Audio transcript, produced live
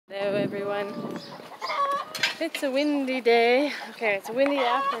Hello everyone. It's a windy day. Okay, it's a windy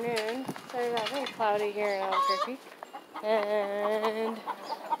afternoon. Started out very cloudy here in Albuquerque. And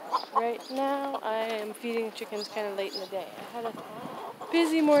right now I am feeding the chickens kind of late in the day. I had a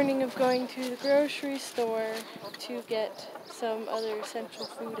busy morning of going to the grocery store to get some other essential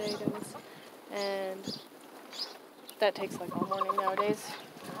food items. And that takes like all morning nowadays.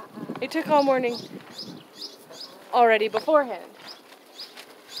 It took all morning already beforehand.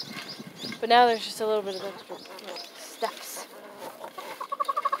 But now there's just a little bit of extra steps.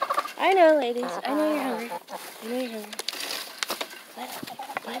 I know, ladies. I know you're hungry. I know you're hungry.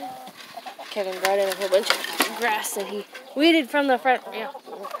 Let it. Kevin brought in a whole bunch of grass that he weeded from the front,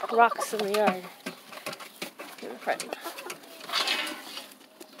 rocks in the yard. In the front.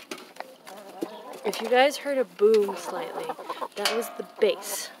 If you guys heard a boom slightly, that was the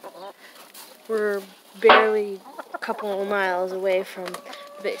base. We're barely a couple of miles away from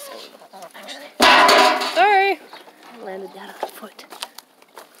the base. Actually, sorry, I landed that on foot.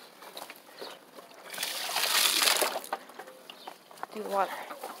 Do the water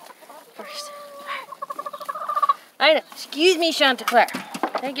first. I know. Excuse me, Chanticleer.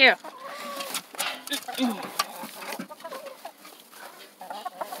 Thank you.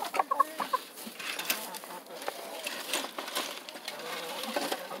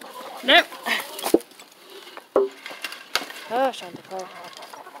 Nope. Oh, Chanticleer.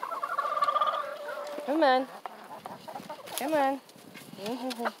 Come on. Come on.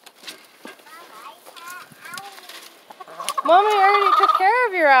 Mommy already took care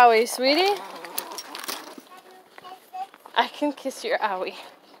of your owie, sweetie. I can kiss your owie.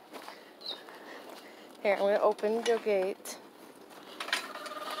 Here, I'm going to open your gate.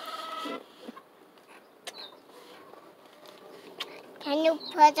 Can you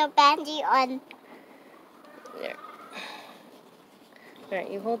put a bandy on? There.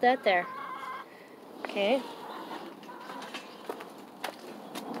 Alright, you hold that there. Okay.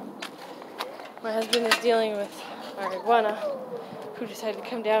 My husband is dealing with our iguana, who decided to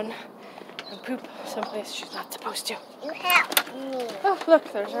come down and poop someplace she's not supposed to. You help me. Oh, look,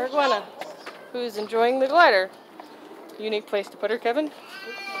 there's our iguana, who's enjoying the glider. Unique place to put her, Kevin.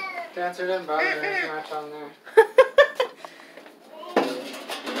 Dancer didn't bother her as much on there.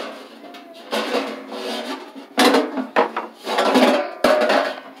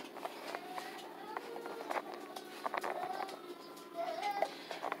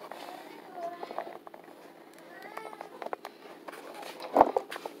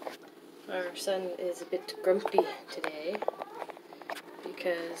 Our son is a bit grumpy today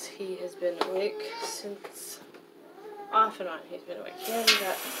because he has been awake since off and on. He's been awake. He hasn't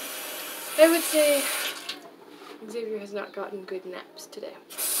got, I would say, Xavier has not gotten good naps today.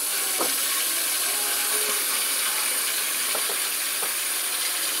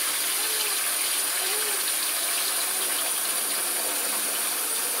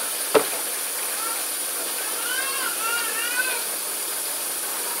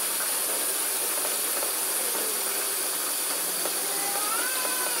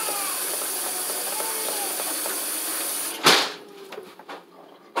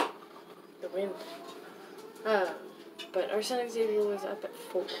 Wind. But our son Xavier was up at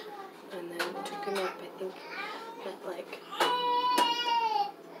 4 and then took a nap, I think, at like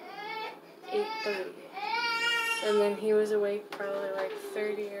 8:30. And then he was awake probably like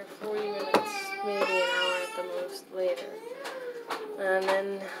 30 or 40 minutes, maybe an hour at the most later. And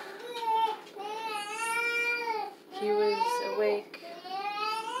then he was awake,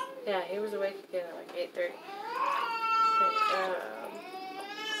 he was awake again at like 8:30.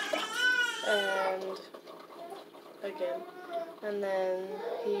 And again, and then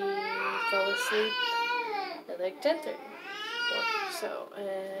he fell asleep at like 10:30 or so,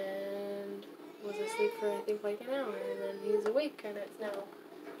 and was asleep for I think like an hour, and then he's awake, and it's now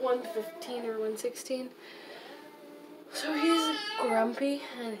 1:15 or 1:16. So he's grumpy,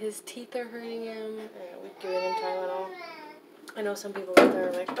 and his teeth are hurting him, and we've given him Tylenol. I know some people out there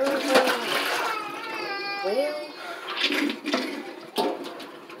are like, oh, well.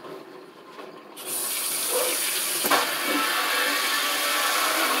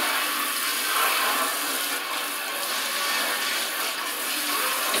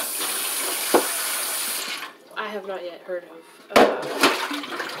 I have not yet heard of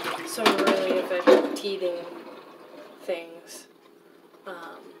some really effective teething things.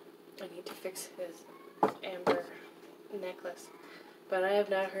 I need to fix his amber necklace, but I have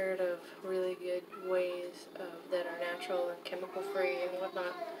not heard of really good ways that are natural and chemical free and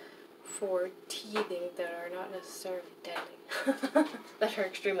whatnot for teething that are not necessarily deadly, that are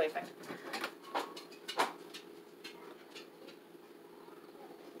extremely effective.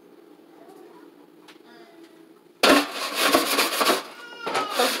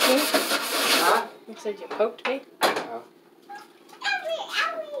 said you poked me? Oh.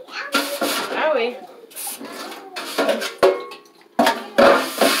 Owie.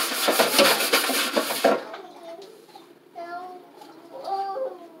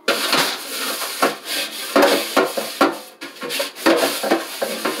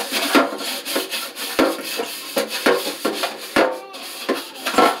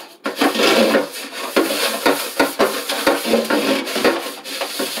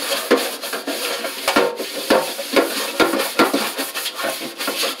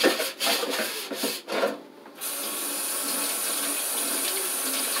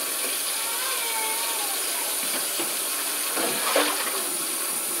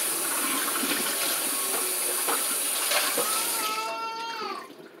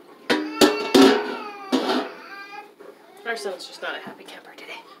 Our son's just not a happy camper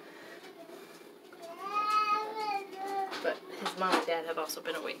today. But his mom and dad have also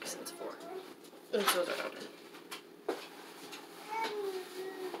been awake since 4. And so their daughter.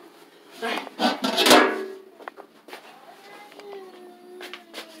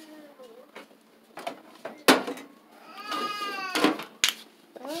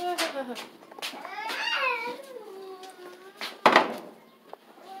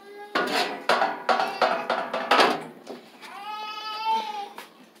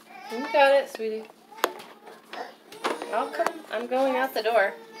 You got it, sweetie. I'll come. I'm going out the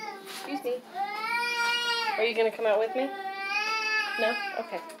door. Excuse me. Are you going to come out with me? No?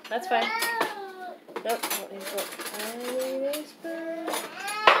 Okay. That's fine. Nope. Don't need to look. Tiny big spoon.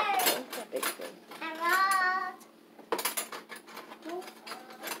 What's that big spoon?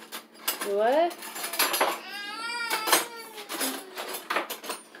 What?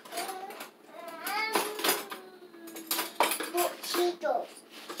 Cheetos.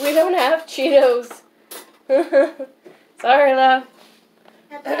 We don't have Cheetos. Sorry, love.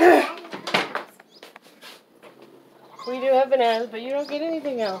 We do have bananas, but you don't get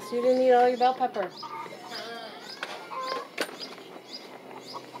anything else. You didn't eat all your bell pepper.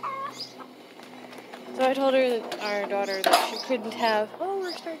 So I told her, our daughter, that she couldn't have... Oh,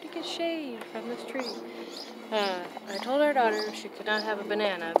 we're starting to get shade from this tree. I told our daughter she could not have a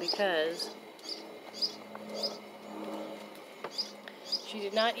banana because she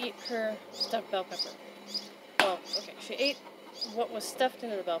did not eat her stuffed bell pepper. Well, okay, she ate what was stuffed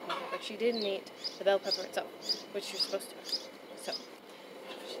into the bell pepper, but she didn't eat the bell pepper itself, which you're supposed to. So,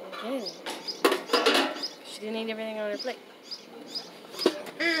 she didn't get anything. She didn't eat everything on her plate.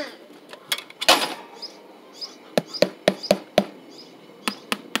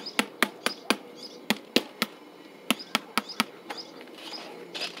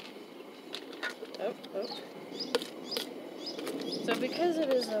 Oh. So because it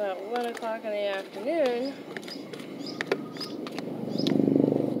is about 1 o'clock in the afternoon,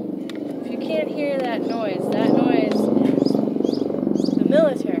 if you can't hear that noise is the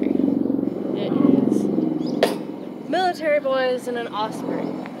military. It is military boys in an osprey.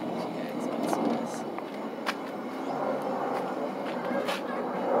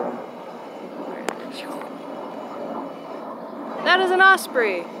 That is an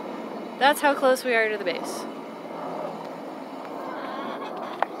osprey. That's how close we are to the base.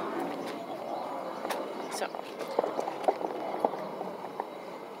 So,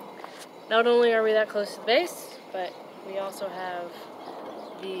 not only are we that close to the base, but we also have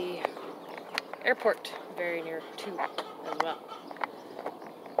the airport very near too as well.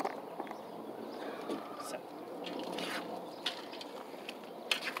 So,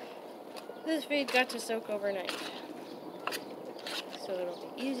 this feed got to soak overnight. So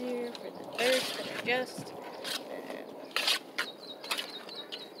it'll be easier for the birds to digest.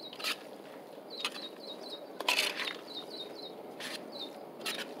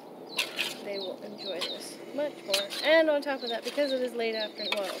 And they will enjoy this much more. And on top of that, because it is late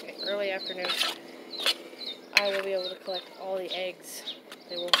afternoon, well, okay, early afternoon, I will be able to collect all the eggs.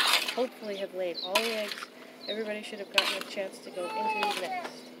 They will hopefully have laid all the eggs. Everybody should have gotten a chance to go into the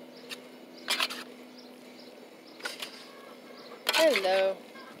nest. Hello.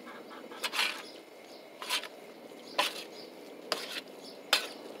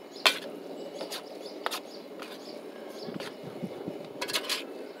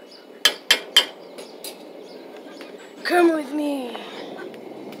 Come with me.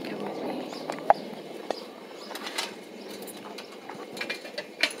 Come with me.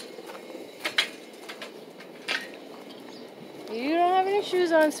 You don't have any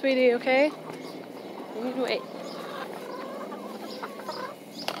shoes on, sweetie, okay? You need to wait.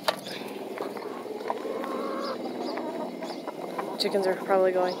 Chickens are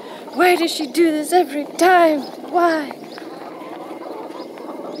probably going, why does she do this every time? Why?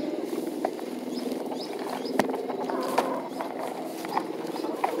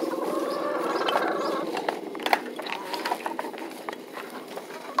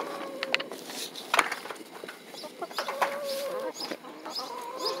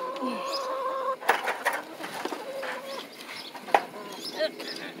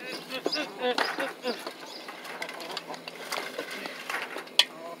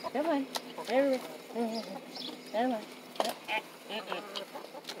 Come on. There we go. Come on. Come on.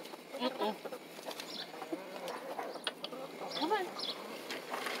 Come on.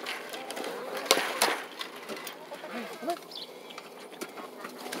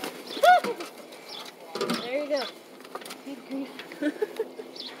 There you go. Good grief.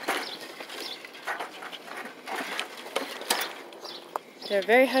 They're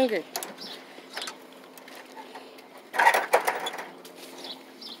very hungry.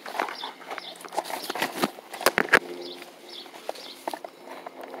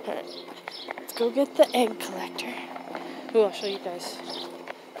 Alright, let's go get the egg collector. Ooh, I'll show you guys.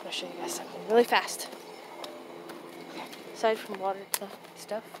 I'll show you guys something really fast. Aside from water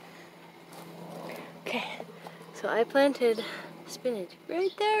stuff. Okay, so I planted spinach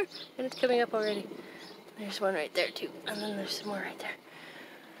right there, and it's coming up already. There's one right there too, and then there's some more right there.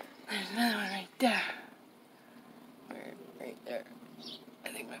 There's another one right there. Right there. I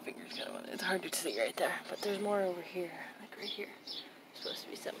think my finger's kind of, it's hard to see right there, but there's more over here, like right here. There's supposed to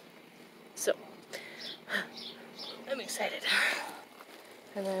be some. So, I'm excited.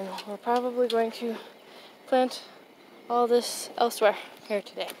 And then we're probably going to plant all this elsewhere here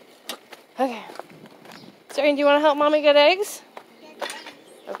today. Okay. Sorry, do you want to help Mommy get eggs?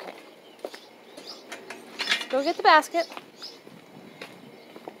 Okay. Let's go get the basket.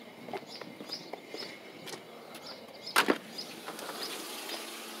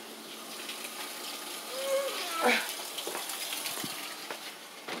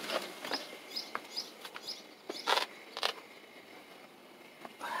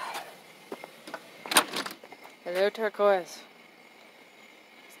 Hello, turquoise.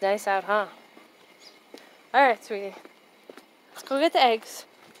 It's nice out, huh? Alright, sweetie. Let's go get the eggs.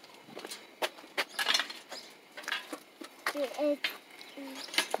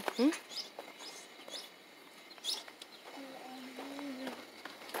 Hmm?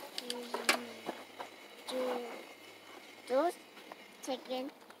 Those chicken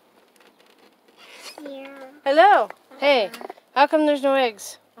here. Hello! Hey, how come there's no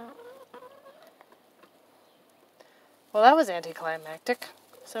eggs? Well, that was anticlimactic.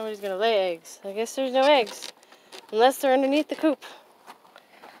 Somebody's gonna lay eggs. I guess there's no eggs. Unless they're underneath the coop.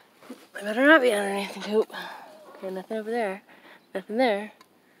 They better not be underneath the coop. Okay, nothing over there. Nothing there.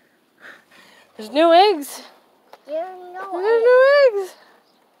 There's no eggs. There's no There's eggs.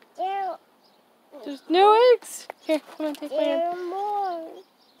 no eggs. There's no eggs. Here, come on, take my hand. There are more.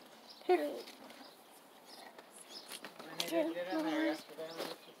 Here. When you didn't get in there yesterday, when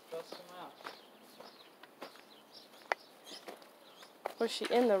you supposed to come out. Was she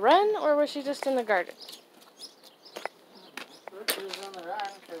in the run, or was she just in the garden? She was on the run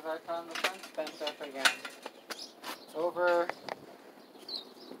because I found the fence bent up again. Over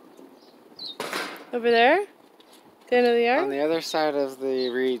there? The end of the yard? on the other side of the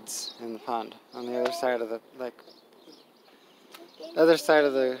reeds in the pond. On the other side of the, other side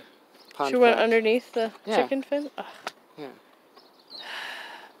of the pond. She went fence. underneath the Yeah. chicken fence? Ugh. Yeah.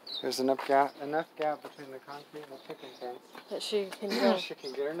 There's enough gap between the concrete and the chicken fence. That she can go She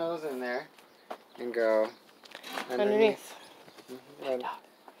can get her nose in there and go underneath. And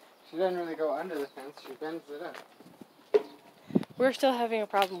she doesn't really go under the fence, she bends it up. We're still having a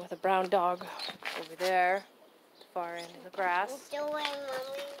problem with a brown dog over there, far into the grass,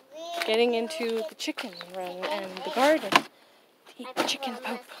 getting into the chicken run and the garden to eat chicken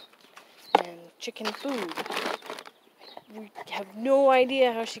poop and chicken food. We have no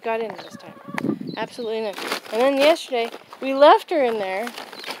idea how she got in this time. Absolutely not. And then yesterday, we left her in there.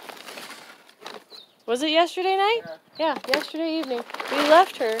 Was it yesterday night? Yeah, yesterday evening. We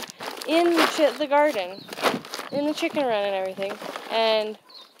left her in the garden, in the chicken run and everything, and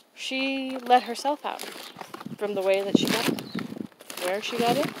she let herself out from the way that she got in. Where she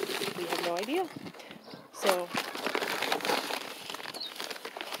got in, we have no idea. So,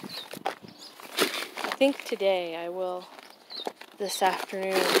 I think today I will, this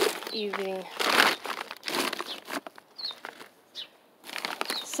afternoon, evening,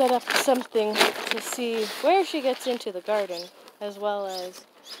 set up something to see where she gets into the garden, as well as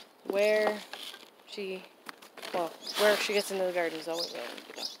where she gets into the garden is all we really need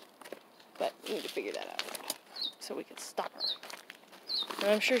to know. But we need to figure that out so we can stop her. And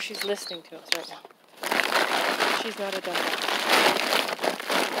I'm sure she's listening to us right now. She's not a dumb dog.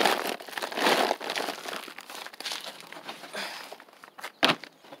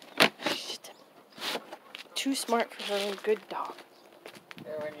 She's too smart for her own good dog.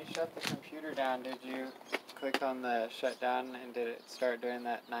 Yeah, when you shut the computer down, did you click on the shutdown and did it start doing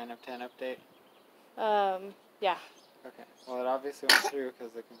that 9 of 10 update? Yeah. Okay. Well, it obviously went through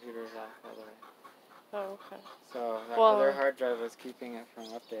because the computer is off all the way. Oh, okay. So that Well- other hard drive was keeping it from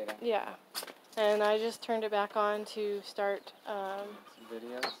updating. Yeah. And I just turned it back on to start, Some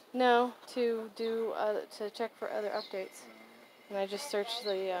videos. no, to do, to check for other updates. And I just searched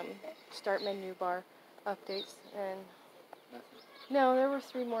the start menu bar updates, and Nothing. no, there were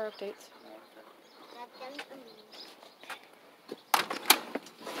 3 more updates.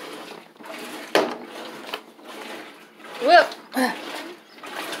 Whoop!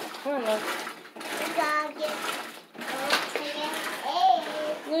 Come on, love.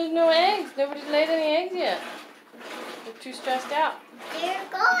 There's no eggs. Nobody's laid any eggs yet. They're too stressed out. They're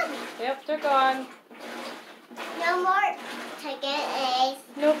gone. Yep, they're gone. No more chicken eggs.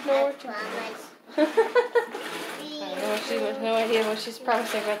 Nope, no I more chicken. promise. I know she has no idea what she's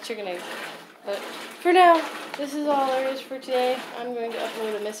promising about chicken eggs. But for now, this is all there is for today. I'm going to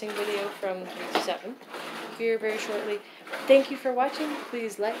upload a missing video from week 7 here very shortly. Thank you for watching.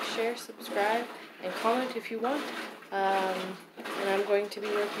 Please like, share, subscribe, and comment if you want. And I'm going to be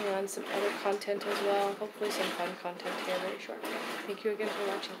working on some other content as well. Hopefully some fun content here very shortly. Thank you again for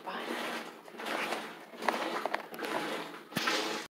watching. Bye.